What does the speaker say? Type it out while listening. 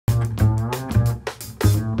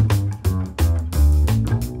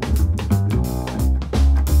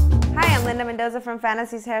Mendoza from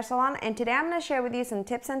Fantasy's Hair Salon, and today I'm going to share with you some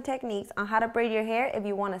tips and techniques on how to braid your hair if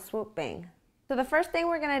you want a swoop bang. So the first thing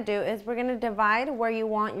we're going to do is we're going to divide where you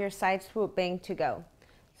want your side swoop bang to go.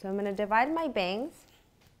 So I'm going to divide my bangs.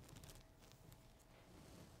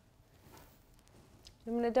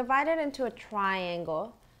 I'm going to divide it into a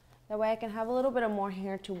triangle. That way I can have a little bit of more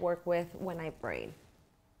hair to work with when I braid.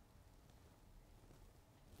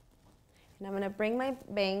 And I'm going to bring my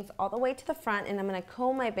bangs all the way to the front, and I'm going to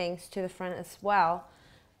comb my bangs to the front as well.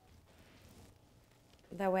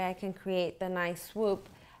 That way I can create the nice swoop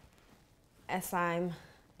as I'm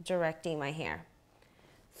directing my hair.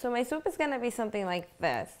 So my swoop is going to be something like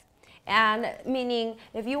this. And meaning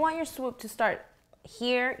if you want your swoop to start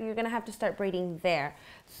here, you're going to have to start braiding there.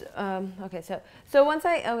 So, I'm going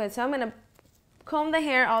to comb the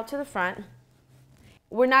hair all to the front.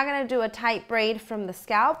 We're not going to do a tight braid from the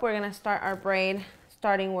scalp. We're going to start our braid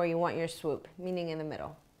starting where you want your swoop, meaning in the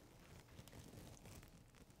middle.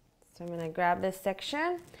 So I'm going to grab this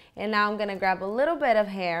section, and now I'm going to grab a little bit of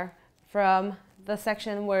hair from the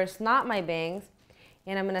section where it's not my bangs,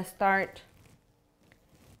 and I'm going to start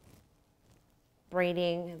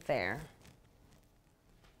braiding there.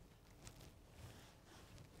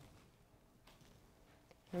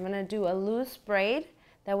 I'm going to do a loose braid,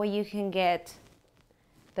 that way you can get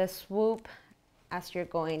the swoop as you're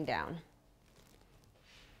going down.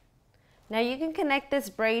 Now you can connect this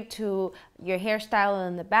braid to your hairstyle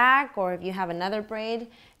in the back, or if you have another braid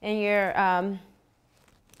in your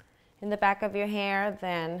in the back of your hair,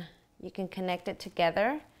 then you can connect it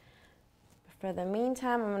together. For the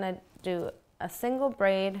meantime, I'm going to do a single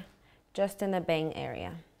braid just in the bang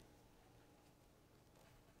area.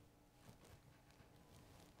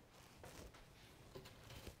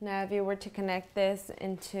 Now if you were to connect this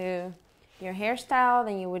into your hairstyle,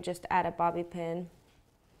 then you would just add a bobby pin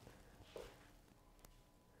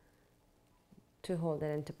to hold it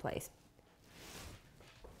into place.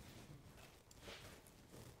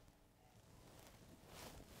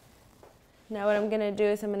 Now what I'm going to do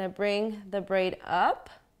is I'm going to bring the braid up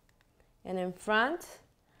and in front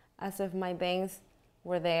as if my bangs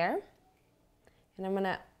were there. And I'm going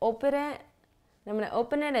to open it. I'm going to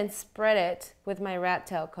open it and spread it with my rat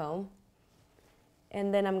tail comb.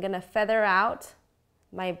 And then I'm going to feather out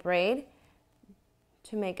my braid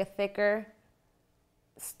to make a thicker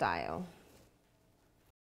style.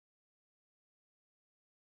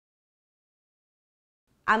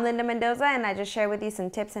 I'm Mendoza, and I just shared with you some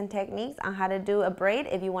tips and techniques on how to do a braid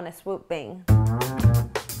if you want a swoop bang.